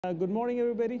Good morning,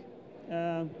 everybody.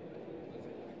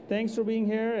 Thanks for being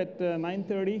here at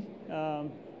 9:30.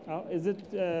 Is it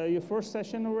your first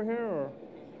session over here, or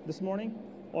this morning?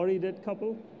 Already did a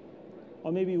couple,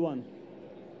 or maybe one?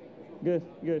 Good,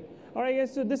 good. All right,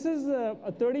 guys. So this is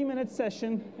a 30-minute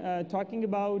session talking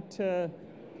about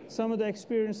some of the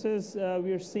experiences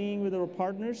we are seeing with our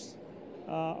partners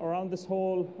around this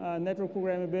whole network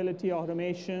programmability,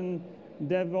 automation,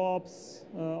 DevOps,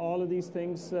 all of these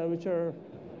things, which are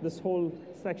this whole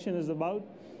section is about.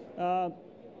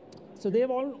 So they've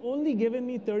only given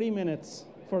me 30 minutes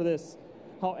for this.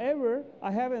 However, I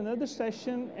have another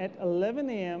session at 11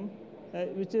 a.m.,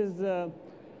 which is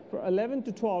for 11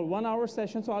 to 12, 1-hour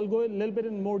session. So I'll go a little bit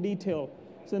in more detail.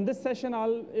 So in this session,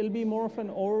 it'll be more of an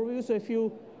overview. So if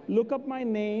you look up my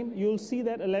name, you'll see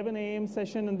that 11 a.m.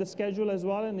 session in the schedule as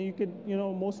well. And you could,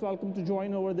 most welcome to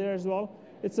join over there as well.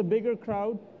 It's a bigger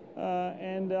crowd.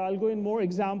 And I'll go in more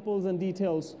examples and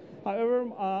details.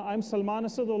 However, I'm Salman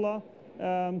Asadullah.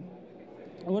 I'm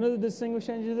one of the distinguished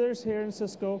engineers here in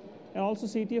Cisco, and also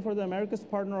CTO for the Americas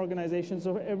Partner Organization.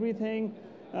 So everything,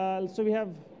 so we have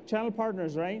channel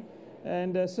partners, right?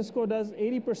 And Cisco does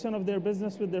 80% of their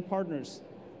business with their partners,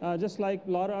 just like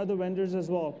a lot of other vendors as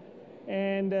well.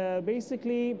 And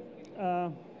basically,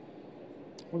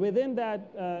 within that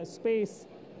space,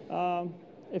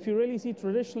 if you really see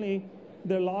traditionally,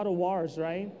 there are a lot of wars,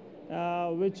 right,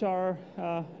 which are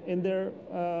in their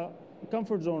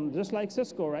comfort zone, just like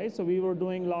Cisco, right? So we were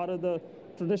doing a lot of the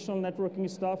traditional networking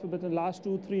stuff, but in the last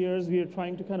 2-3 years, we are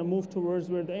trying to kind of move towards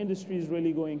where the industry is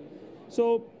really going.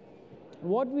 So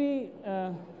what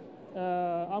I'm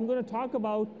going to talk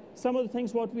about some of the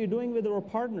things what we're doing with our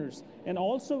partners, and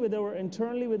also with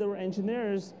internally with our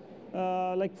engineers.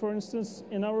 Like for instance,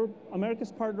 in our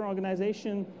Americas Partner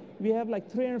Organization, we have like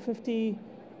 350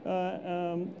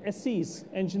 SEs,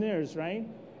 engineers, right?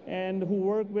 And who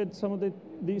work with some of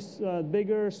these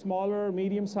bigger, smaller,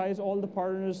 medium-sized, all the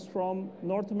partners from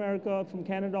North America, from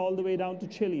Canada, all the way down to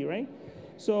Chile, right?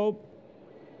 So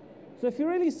if you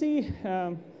really see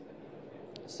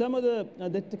some of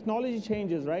the technology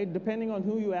changes, right? Depending on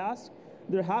who you ask,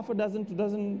 there are half a dozen to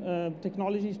dozen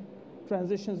technology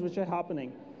transitions which are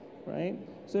happening, right?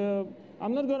 So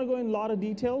I'm not going to go in a lot of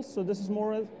details, so this is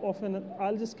more often,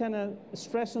 I'll just kind of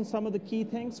stress on some of the key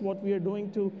things, what we are doing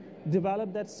to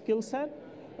develop that skill set.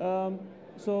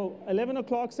 So 11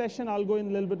 o'clock session, I'll go in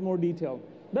a little bit more detail.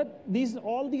 But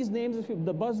all these names,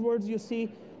 the buzzwords you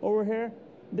see over here,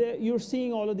 you're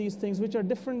seeing all of these things, which are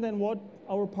different than what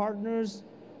our partners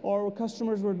or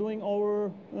customers were doing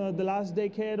over the last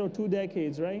decade or 2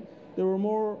 decades, right? They were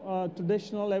more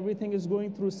traditional, everything is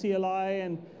going through CLI,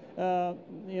 and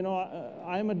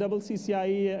I'm a double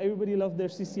CCIE. Everybody loves their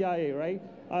CCIE, right?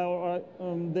 Or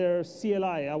their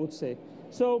CLI, I would say.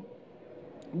 So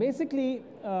basically,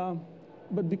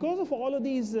 but because of all of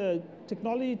these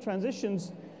technology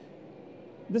transitions,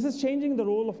 this is changing the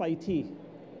role of IT.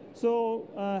 So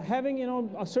having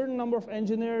a certain number of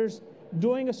engineers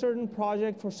doing a certain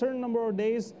project for a certain number of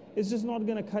days is just not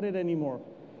going to cut it anymore,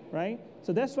 right?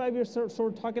 So that's why we're sort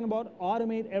of talking about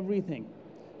automate everything.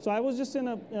 So I was just in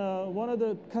one of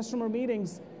the customer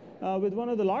meetings with one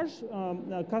of the large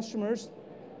customers,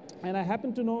 and I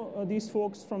happen to know these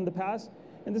folks from the past.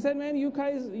 And they said, man, you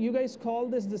guys call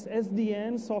this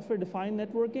SDN, software-defined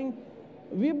networking.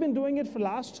 We've been doing it for the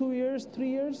last 2 years, 3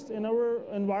 years in our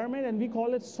environment, and we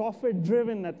call it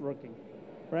software-driven networking,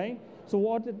 right? So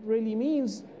what it really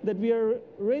means that we are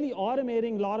really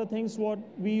automating a lot of things what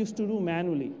we used to do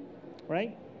manually,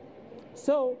 right?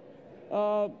 So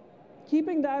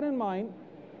keeping that in mind,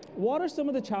 what are some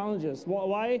of the challenges?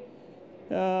 Why?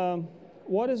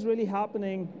 What is really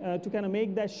happening to kind of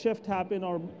make that shift happen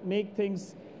or make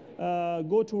things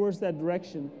go towards that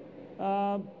direction?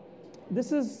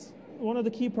 This is one of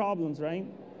the key problems, right?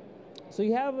 So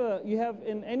you have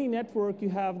in any network, you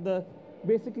have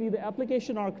basically the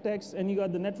application architects and you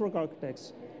got the network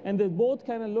architects. And they both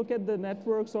kind of look at the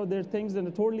networks or their things in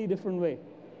a totally different way.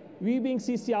 We being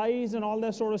CCIEs and all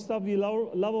that sort of stuff, we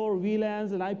love our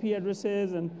VLANs and IP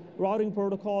addresses and routing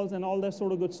protocols and all that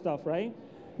sort of good stuff, right?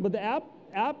 But the app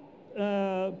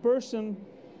person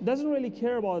doesn't really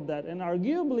care about that, and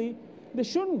arguably they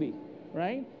shouldn't be,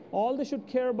 right? All they should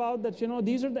care about that,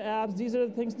 these are the apps, these are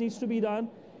the things needs to be done,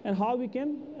 and how we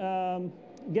can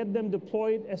get them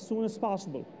deployed as soon as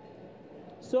possible.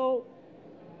 So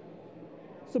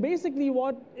basically,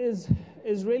 what is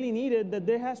really needed that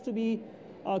there has to be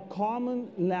a common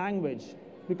language,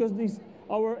 because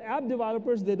our app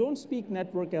developers, they don't speak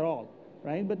network at all,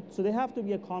 right? So they have to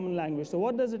be a common language. So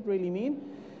what does it really mean?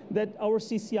 That our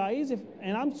CCIs,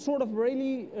 and I'm sort of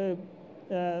really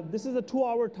this is a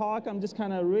 2-hour talk. I'm just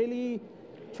kind of really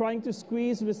trying to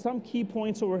squeeze with some key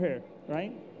points over here,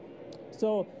 right?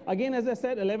 So again, as I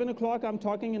said, 11 o'clock, I'm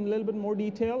talking in a little bit more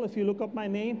detail. If you look up my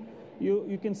name,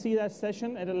 you can see that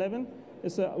session at 11.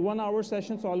 It's a 1-hour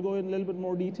session, so I'll go in a little bit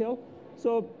more detail.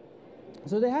 So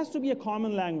there has to be a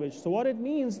common language. So what it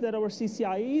means that our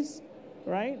CCIEs,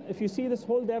 right, if you see this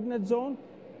whole DevNet zone,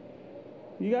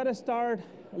 you got to start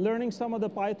learning some of the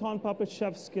Python Puppet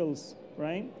Chef skills,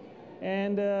 right?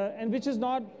 And which is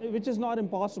not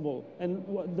impossible. And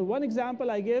the one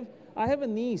example I give, I have a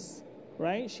niece,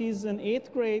 right? She's in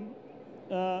 8th grade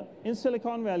in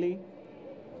Silicon Valley.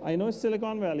 I know it's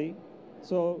Silicon Valley,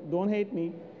 so don't hate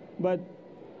me. But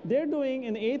they're doing,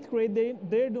 in 8th grade,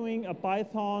 they're doing a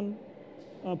Python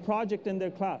project in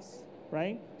their class,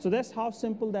 right? So that's how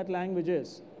simple that language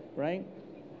is, right?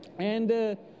 And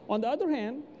on the other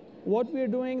hand, what we're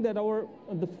doing that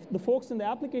the folks in the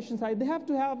application side, they have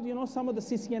to have some of the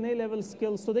CCNA level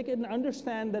skills so they can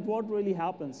understand that what really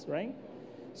happens, right?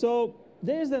 So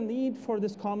there's a need for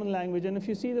this common language. And if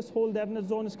you see this whole DevNet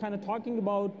zone is kind of talking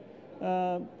about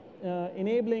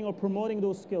enabling or promoting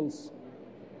those skills.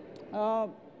 So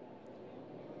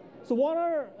what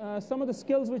are some of the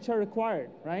skills which are required,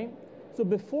 right? So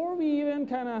before we even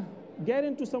kind of get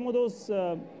into some of those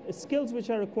skills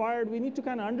which are required, we need to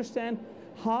kind of understand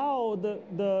how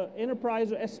the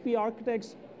enterprise or SP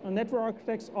architects, network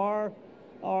architects are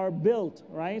built,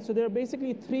 right? So there are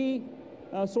basically 3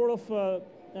 sort of,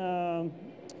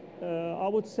 I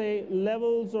would say,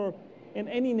 levels or in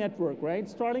any network, right?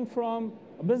 Starting from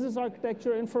business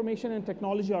architecture, information and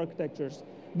technology architectures.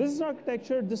 Business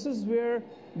architecture, this is where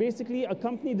basically a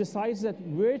company decides that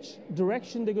which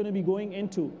direction they're going to be going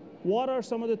into. What are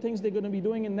some of the things they're going to be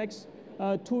doing in the next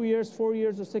 2 years, 4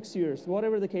 years, or 6 years,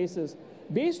 whatever the case is.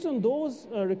 Based on those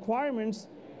requirements,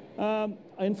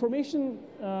 information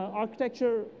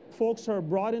architecture folks are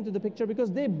brought into the picture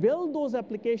because they build those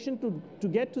applications to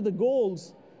get to the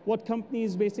goals what company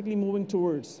is basically moving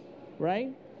towards,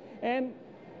 right? And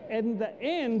in the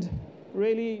end,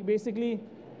 really, basically,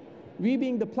 we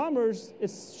being the plumbers,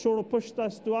 it's sort of pushed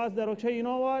us to us that, okay, you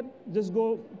know what, just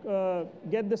go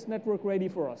get this network ready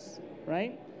for us,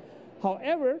 right?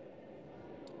 However,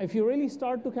 if you really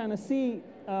start to kind of see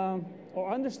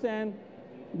or understand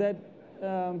that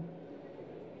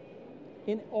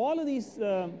in all of these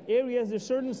areas, there's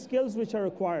certain skills which are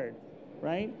required,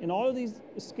 right? In all of these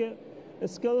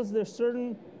skills, there's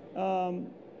certain,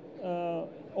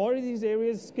 all of these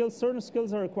areas, certain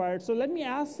skills are required. So let me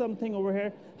ask something over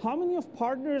here. How many of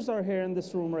partners are here in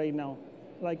this room right now,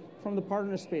 like from the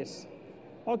partner space?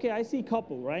 Okay, I see a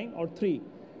couple, right, or 3.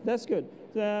 That's good.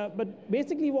 But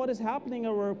basically what is happening,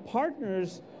 our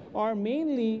partners are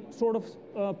mainly sort of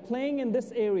playing in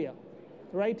this area,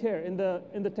 right here, in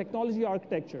the technology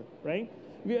architecture, right?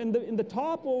 In the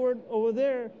top over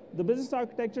there, the business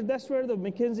architecture, that's where the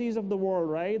McKinseys of the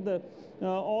world, right?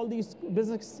 All these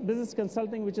business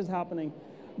consulting which is happening.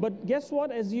 But guess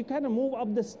what? As you kind of move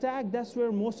up the stack, that's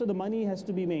where most of the money has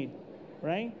to be made,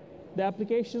 right? The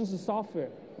applications, the software,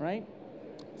 right?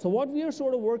 So what we are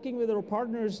sort of working with our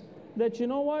partners that, you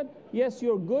know what? Yes,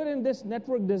 you're good in this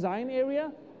network design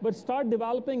area, but start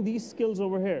developing these skills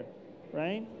over here,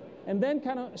 right? And then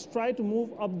kind of try to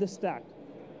move up the stack.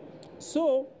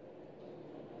 So,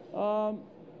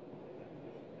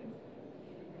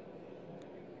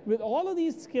 with all of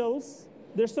these skills,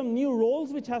 there's some new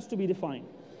roles which has to be defined,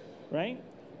 right?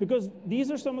 Because these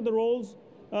are some of the roles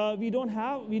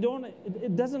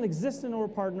it doesn't exist in our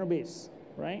partner base,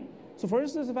 right? So for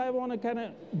instance, if I want to kind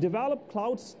of develop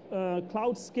cloud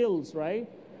skills, right?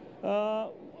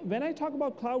 When I talk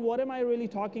about cloud, what am I really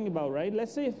talking about, right?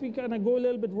 Let's say if we kind of go a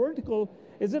little bit vertical,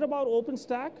 is it about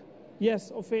OpenStack?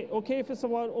 Yes, okay, if it's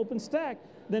about OpenStack,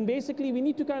 then basically we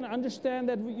need to kind of understand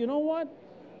that, you know what?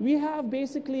 We have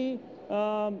basically,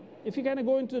 if you kind of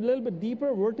go into a little bit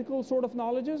deeper, vertical sort of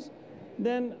knowledges,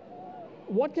 then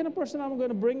what kind of person I'm going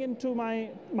to bring into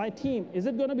my team? Is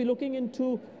it going to be looking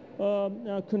into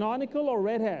Canonical or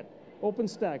Red Hat,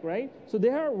 OpenStack, right? So they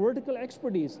are vertical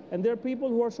expertise, and there are people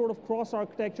who are sort of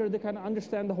cross-architecture, they kind of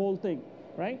understand the whole thing,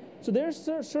 right? So there's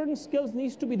certain skills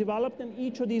needs to be developed in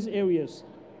each of these areas.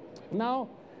 Now,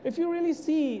 if you really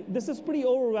see, this is pretty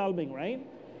overwhelming, right?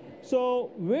 So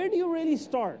where do you really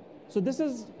start? So this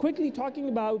is quickly talking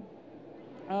about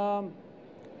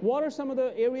what are some of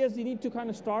the areas you need to kind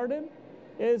of start in,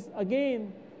 is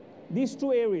again, these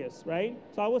 2 areas, right?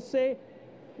 So I would say,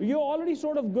 you're already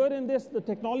sort of good in this, the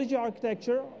technology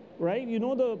architecture, right? You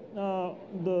know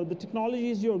the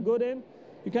technologies you're good in.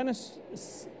 You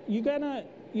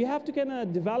have to kind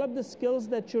of develop the skills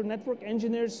that your network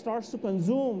engineers starts to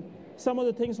consume some of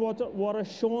the things what are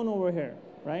shown over here,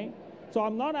 right? So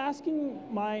I'm not asking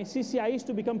my CCIEs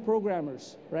to become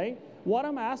programmers, right? What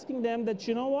I'm asking them that,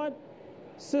 you know what,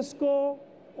 Cisco,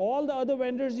 all the other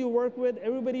vendors you work with,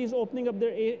 everybody is opening up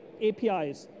their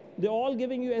APIs. They're all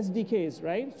giving you SDKs,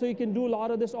 right? So you can do a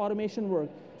lot of this automation work.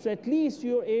 So at least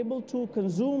you're able to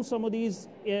consume some of these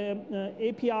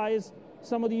APIs,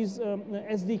 some of these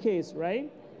SDKs, right?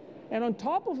 And on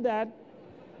top of that,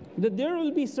 that there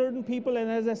will be certain people, and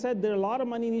as I said, there a lot of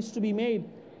money needs to be made,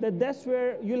 that's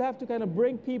where you'll have to kind of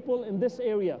bring people in this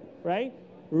area, right?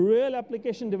 Real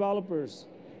application developers.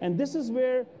 And this is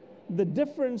where the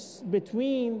difference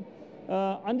between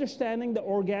understanding the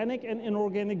organic and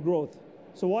inorganic growth.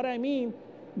 So what I mean,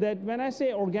 that when I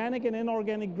say organic and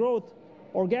inorganic growth,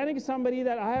 organic is somebody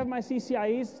that I have my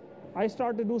CCIEs, I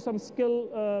start to do some skill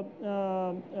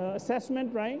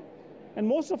assessment, right? And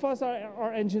most of us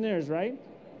are engineers, right?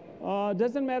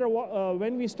 Doesn't matter what,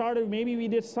 when we started, maybe we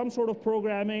did some sort of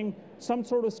programming, some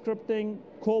sort of scripting,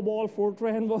 COBOL,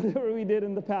 Fortran, whatever we did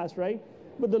in the past, right?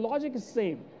 But the logic is the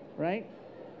same, right?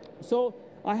 So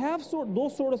I have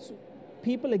those sort of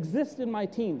people exist in my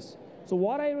teams. So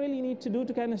what I really need to do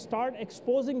to kind of start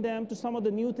exposing them to some of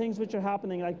the new things which are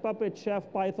happening, like Puppet, Chef,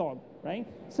 Python, right?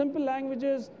 Simple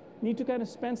languages need to kind of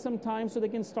spend some time so they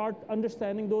can start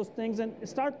understanding those things and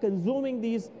start consuming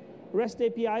these REST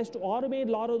APIs to automate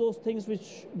a lot of those things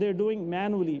which they're doing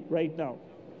manually right now.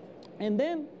 And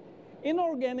then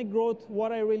inorganic growth,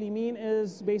 what I really mean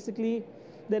is basically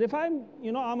that if I'm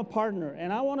a partner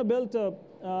and I want to build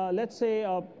let's say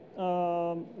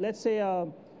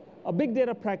a big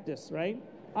data practice, right?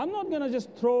 I'm not going to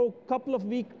just throw a couple of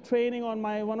week training on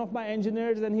one of my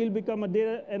engineers and he'll become a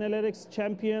data analytics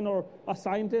champion or a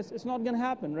scientist. It's not going to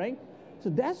happen, right? So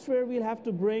that's where we'll have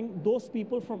to bring those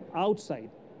people from outside,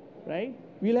 right?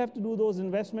 We'll have to do those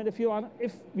investment. If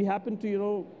we happen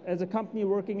to, as a company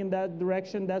working in that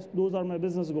direction, those are my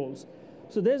business goals.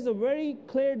 So there's a very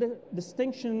clear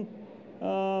distinction,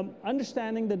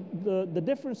 understanding the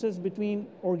differences between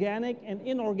organic and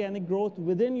inorganic growth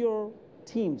within your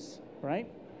teams, right?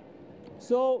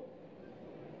 So,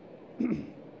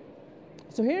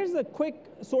 so here's a quick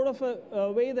sort of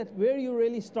a way that where you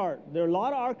really start. There are a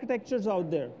lot of architectures out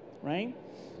there, right?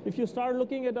 If you start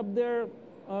looking at up there,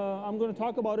 I'm going to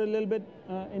talk about it a little bit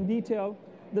in detail,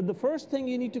 that the first thing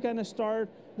you need to kind of start,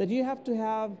 that you have to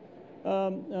have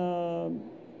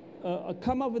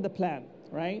come up with a plan,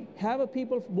 right? Have a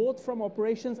people both from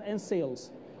operations and sales.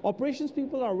 Operations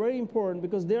people are very important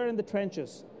because they're in the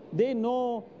trenches. They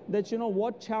know that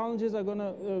what challenges are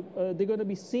they're gonna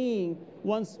be seeing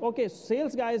once. Okay,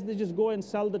 sales guys, they just go and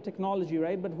sell the technology,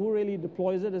 right? But who really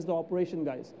deploys it is the operation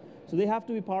guys. So they have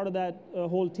to be part of that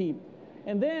whole team.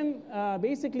 And then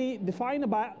basically define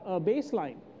a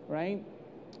baseline, right?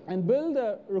 And build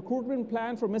a recruitment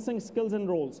plan for missing skills and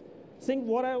roles. Think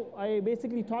what I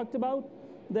basically talked about,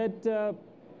 that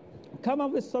come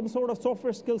up with some sort of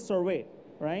software skills survey,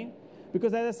 right?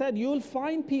 Because as I said, you'll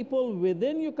find people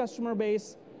within your customer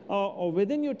base or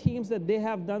within your teams that they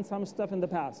have done some stuff in the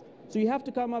past. So you have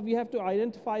to come up, you have to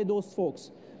identify those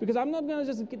folks. Because I'm not going to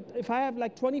just, if I have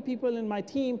like 20 people in my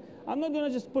team, I'm not going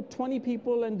to just put 20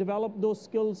 people and develop those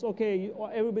skills. Okay,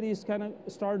 everybody's kind of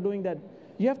start doing that.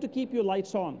 You have to keep your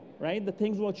lights on, right? The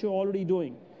things what you're already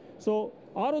doing. So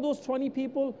out of those 20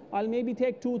 people, I'll maybe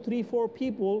take 2, 3, 4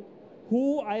 people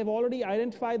who I've already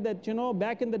identified that,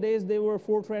 back in the days they were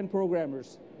Fortran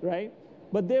programmers, right?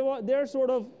 But they're sort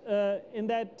of in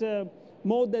that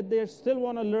mode that they still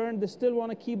want to learn, they still want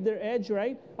to keep their edge,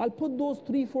 right? I'll put those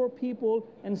 3, 4 people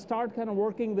and start kind of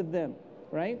working with them,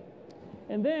 right?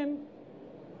 And then,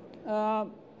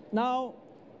 now,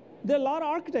 there are a lot of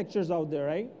architectures out there,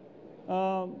 right?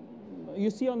 You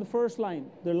see on the first line,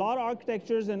 there are a lot of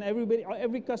architectures, and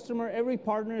every customer, every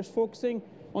partner is focusing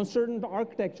on certain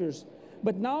architectures.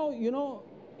 But now,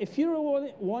 if you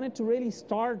wanted to really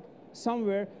start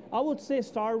somewhere, I would say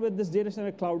start with this data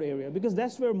center cloud area, because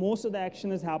that's where most of the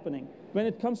action is happening. When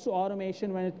it comes to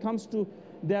automation, when it comes to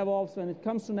DevOps, when it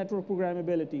comes to network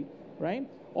programmability, right?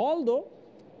 Although,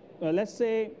 let's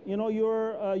say,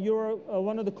 you're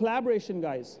one of the collaboration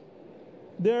guys.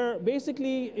 There,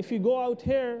 basically, if you go out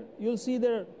here, you'll see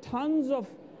there are tons of,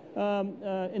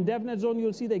 in DevNet Zone,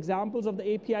 you'll see the examples of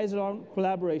the APIs around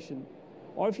collaboration.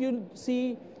 Or if you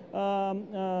see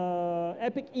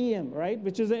Epic EM, right,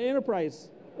 which is an enterprise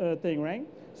thing, right?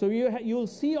 So you'll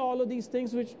see all of these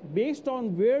things which, based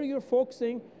on where you're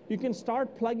focusing, you can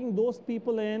start plugging those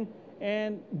people in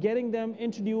and getting them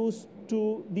introduced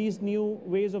to these new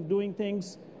ways of doing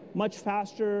things much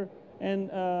faster. And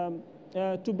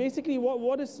to basically,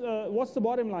 what's the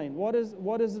bottom line? What is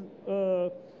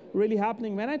really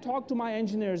happening. When I talk to my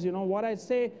engineers, what I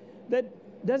say, that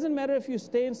doesn't matter if you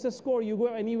stay in Cisco or you go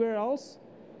anywhere else,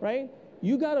 right?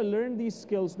 You got to learn these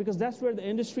skills because that's where the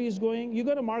industry is going. You're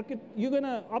going to market, you're going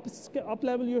to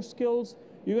up-level your skills.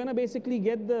 You're going to basically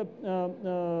get the,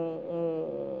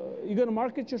 you're going to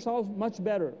market yourself much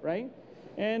better, right?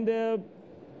 And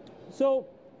so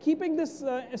keeping this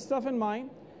stuff in mind,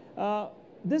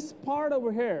 this part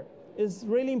over here is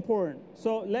really important.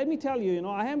 So let me tell you,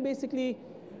 I am basically,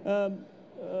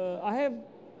 I have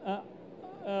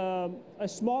a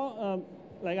small,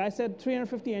 like I said,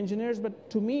 350 engineers, but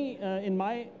to me,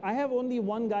 I have only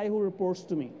one guy who reports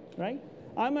to me, right?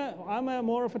 I'm a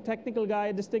more of a technical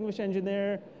guy, distinguished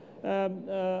engineer.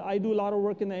 I do a lot of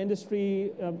work in the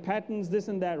industry, patents, this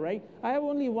and that, right? I have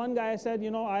only one guy. I said,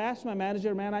 I asked my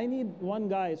manager, man, I need one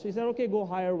guy. So he said, okay, go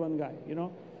hire one guy,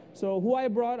 So who I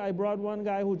brought one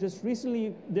guy who just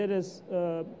recently did his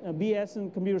BS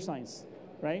in computer science,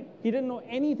 right? He didn't know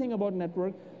anything about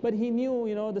network, but he knew,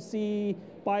 the C,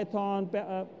 Python.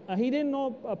 He didn't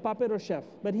know Puppet or Chef,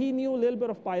 but he knew a little bit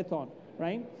of Python,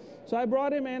 right? So I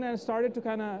brought him in and started to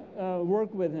kind of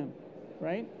work with him,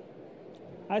 right?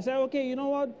 I said, okay, you know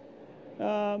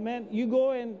what, man, you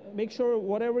go and make sure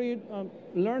whatever you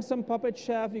learn some Puppet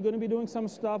Chef, you're going to be doing some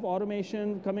stuff,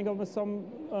 automation, coming up with some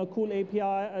cool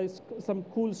API, some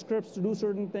cool scripts to do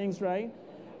certain things, right?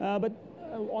 But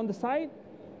on the side,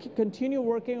 continue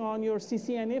working on your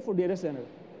CCNA for data center,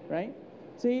 right?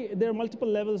 See, there are multiple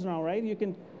levels now, right? You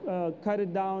can cut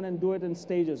it down and do it in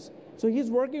stages. So he's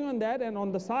working on that, and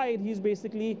on the side, he's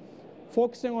basically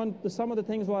focusing on some of the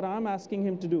things what I'm asking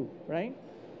him to do, right?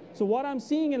 So what I'm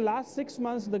seeing in last 6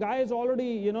 months, the guy is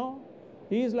already,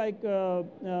 he's like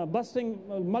busting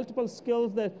multiple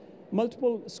skills, that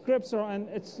multiple scripts are, and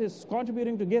it's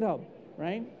contributing to GitHub,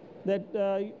 right? That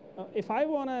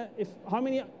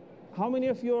how many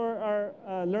of you are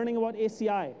learning about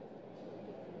ACI?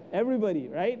 Everybody,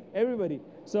 right? Everybody.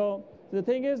 So the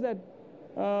thing is that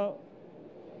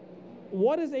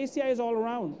what is ACI is all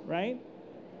around, right?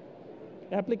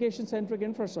 Application-centric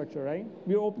infrastructure, right?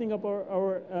 We're opening up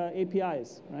our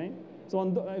APIs, right? So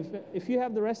if you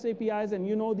have the REST APIs and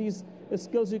you know these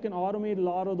skills, you can automate a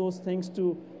lot of those things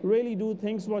to really do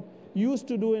things what you used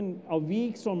to do in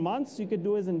weeks or months, you could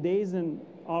do it in days and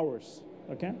hours,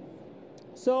 okay?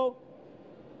 So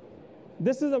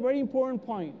this is a very important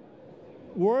point.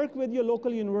 Work with your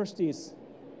local universities.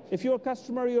 If you're a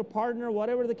customer, your partner,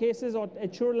 whatever the case is, or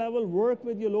at your level, work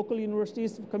with your local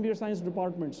universities, computer science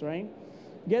departments, right?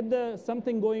 Get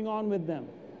something going on with them,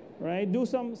 right? Do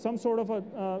some sort of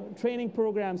a training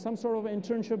program, some sort of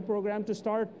internship program to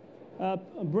start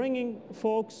bringing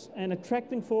folks and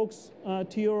attracting folks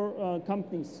to your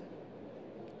companies.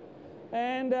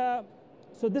 And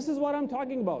so this is what I'm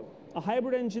talking about, a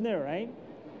hybrid engineer, right?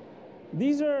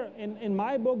 These are, in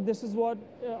my book, this is what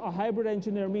a hybrid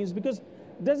engineer means, because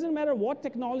it doesn't matter what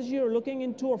technology you're looking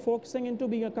into or focusing into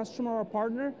being a customer or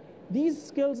partner, these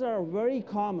skills are very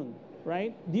common,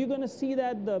 right? You're going to see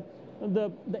that the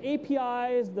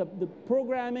APIs, the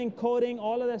programming, coding,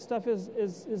 all of that stuff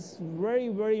is very,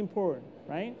 very important,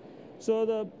 right?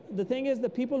 So the thing is, the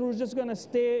people who are just going to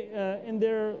stay in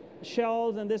their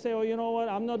shells and they say, oh, you know what,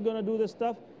 I'm not going to do this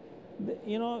stuff,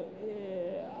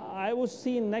 I would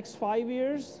see in next 5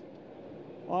 years,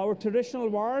 our traditional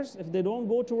VARs, if they don't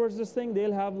go towards this thing,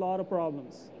 they'll have a lot of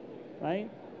problems, right?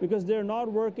 Because they're not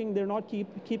working, they're not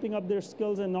keeping up their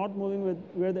skills and not moving with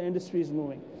where the industry is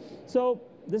moving. So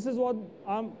this is what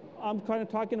I'm kind of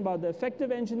talking about. The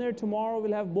effective engineer tomorrow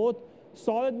will have both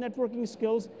solid networking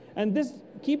skills, and this,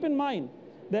 keep in mind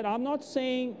that I'm not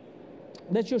saying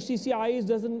that your CCIEs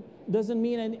doesn't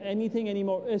mean anything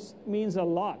anymore. It means a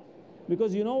lot,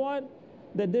 because you know what?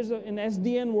 That there's an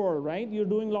SDN world, right? You're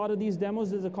doing a lot of these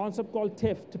demos. There's a concept called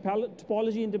TIF,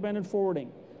 topology independent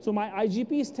forwarding. So my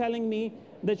IGP is telling me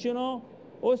that,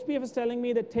 OSPF is telling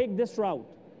me that take this route.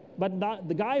 But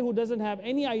the guy who doesn't have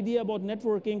any idea about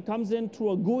networking comes in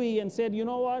through a GUI and said, you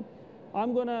know what?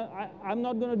 I'm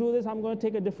not gonna do this. I'm gonna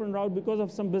take a different route because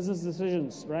of some business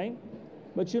decisions, right?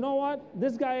 But you know what?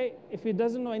 This guy, if he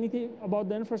doesn't know anything about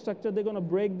the infrastructure, they're gonna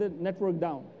break the network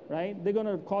down, right? They're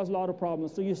gonna cause a lot of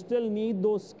problems. So you still need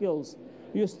those skills.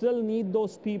 You still need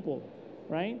those people,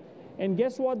 right? And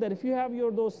guess what? That if you have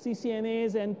those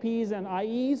CCNAs, NPs, and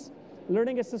IEs,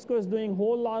 Learning at Cisco is doing a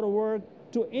whole lot of work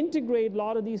to integrate a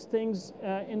lot of these things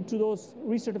into those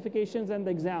recertifications and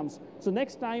the exams. So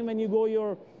next time when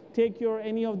you take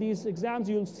any of these exams,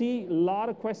 you'll see a lot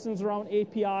of questions around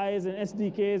APIs and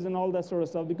SDKs and all that sort of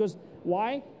stuff. Because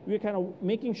why? We're kind of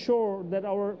making sure that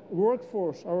our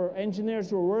workforce, our engineers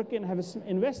who are working, have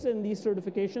invested in these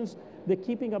certifications, they're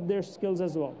keeping up their skills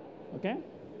as well, okay?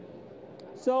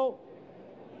 So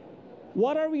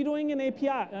what are we doing in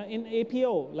in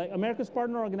APO, like America's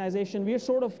Partner Organization? We are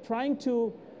sort of trying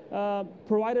to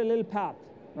provide a little path,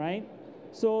 right?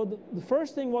 So the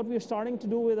first thing what we're starting to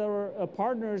do with our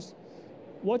partners,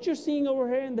 what you're seeing over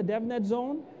here in the DevNet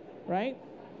zone, right?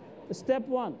 Step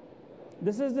one.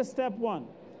 This is the step one.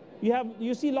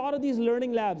 You see a lot of these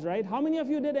learning labs, right? How many of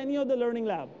you did any of the learning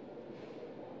lab?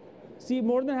 See,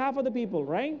 more than half of the people,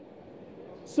 right?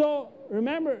 So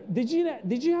remember, did you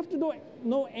have to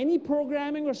know any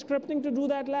programming or scripting to do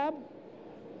that lab?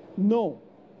 No,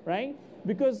 right?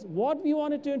 Because what we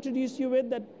wanted to introduce you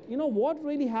with that, what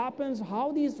really happens,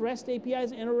 how these REST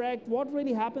APIs interact, what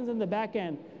really happens in the back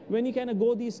end when you kind of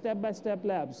go these step-by-step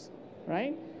labs,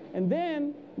 right? And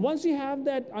then once you have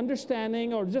that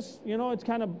understanding, or just, it's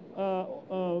kind of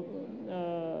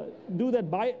do that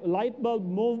light bulb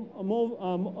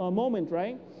moment,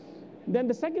 right? Then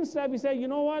the second step, we say, you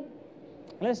know what?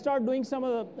 Let's start doing some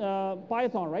of the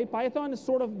Python, right? Python is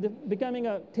sort of becoming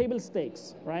a table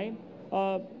stakes, right?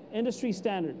 Industry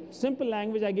standard. Simple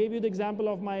language. I gave you the example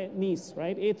of my niece,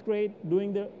 right? 8th grade,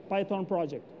 doing the Python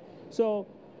project. So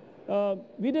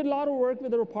we did a lot of work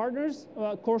with our partners.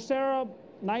 Coursera,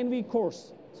 9-week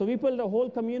course. So we built a whole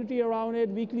community around it,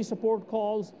 weekly support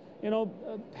calls,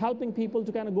 helping people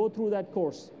to kind of go through that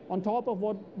course. On top of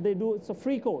what they do, it's a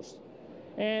free course.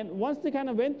 And once they kind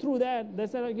of went through that, they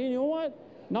said, okay, you know what?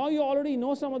 Now you already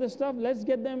know some of this stuff. Let's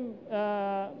get them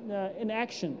in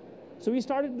action. So we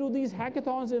started to do these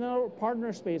hackathons in our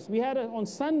partner space. We had on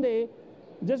Sunday,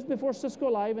 just before Cisco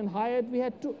Live in Hyatt, we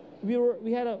had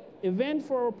an event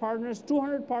for our partners.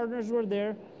 200 partners were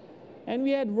there. And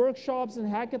we had workshops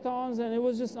and hackathons, and it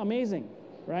was just amazing,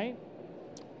 right?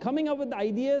 Coming up with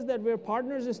ideas that where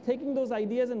partners is taking those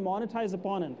ideas and monetize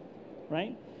upon it,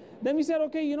 right? Then we said,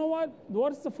 okay, you know what?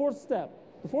 What's the fourth step?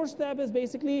 The fourth step is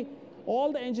basically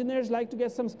all the engineers like to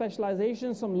get some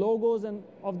specialization, some logos, and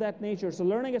of that nature. So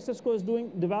Learning at Cisco is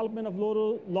doing development of a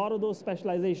lot of those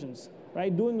specializations,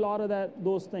 right? Doing a lot of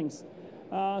those things.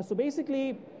 So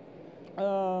basically,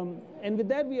 and with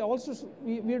that,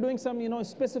 we're doing some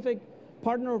specific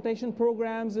partner rotation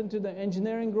programs into the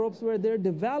engineering groups where they're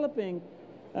developing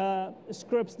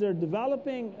scripts, they're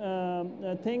developing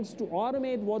things to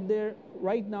automate what they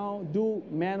right now do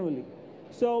manually.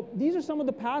 So these are some of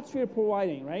the paths we're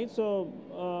providing, right? So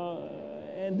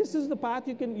and this is the path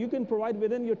you can provide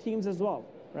within your teams as well,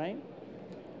 right?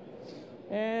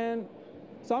 And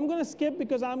so I'm going to skip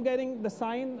because I'm getting the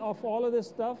sign of all of this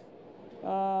stuff.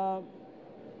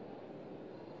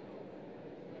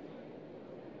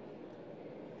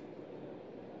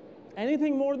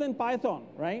 Anything more than Python,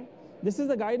 right? This is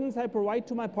the guidance I provide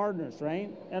to my partners,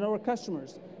 right, and our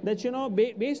customers. That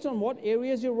based on what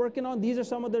areas you're working on, these are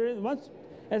some of the ones.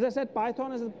 As I said,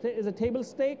 Python is a table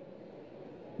stake.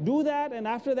 Do that, and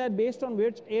after that, based on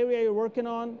which area you're working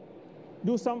on,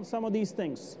 do some of these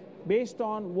things based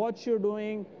on what you're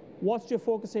doing, what your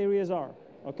focus areas are.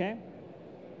 Okay.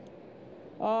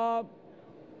 So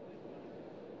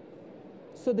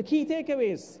the key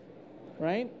takeaways,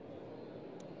 right?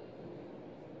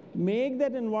 Make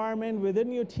that environment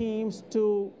within your teams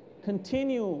to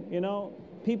continue,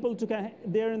 people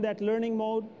they're in that learning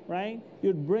mode, right?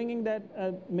 You're bringing that,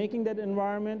 making that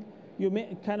environment. You're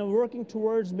kind of working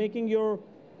towards making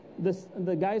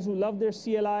the guys who love their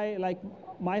CLI, like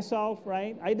myself,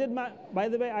 right? By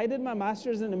the way, I did my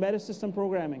master's in embedded system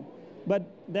programming, but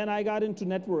then I got into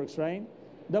networks, right?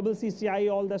 Double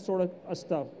CCIE, all that sort of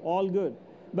stuff, all good.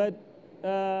 But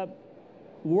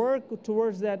work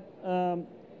towards that,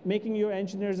 making your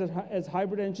engineers as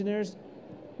hybrid engineers.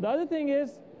 The other thing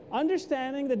is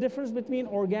understanding the difference between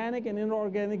organic and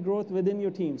inorganic growth within your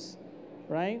teams,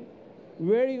 right?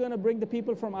 Where are you going to bring the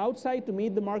people from outside to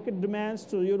meet the market demands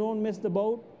so you don't miss the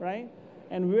boat, right?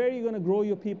 And where are you going to grow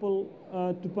your people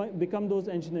to become those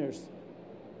engineers?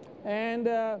 And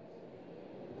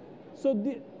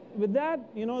with that,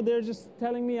 they're just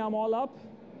telling me I'm all up.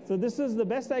 So this is the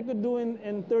best I could do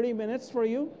in 30 minutes for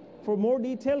you. For more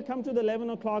detail, come to the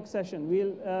 11 o'clock session.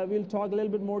 We'll talk a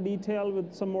little bit more detail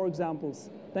with some more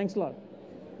examples. Thanks a lot.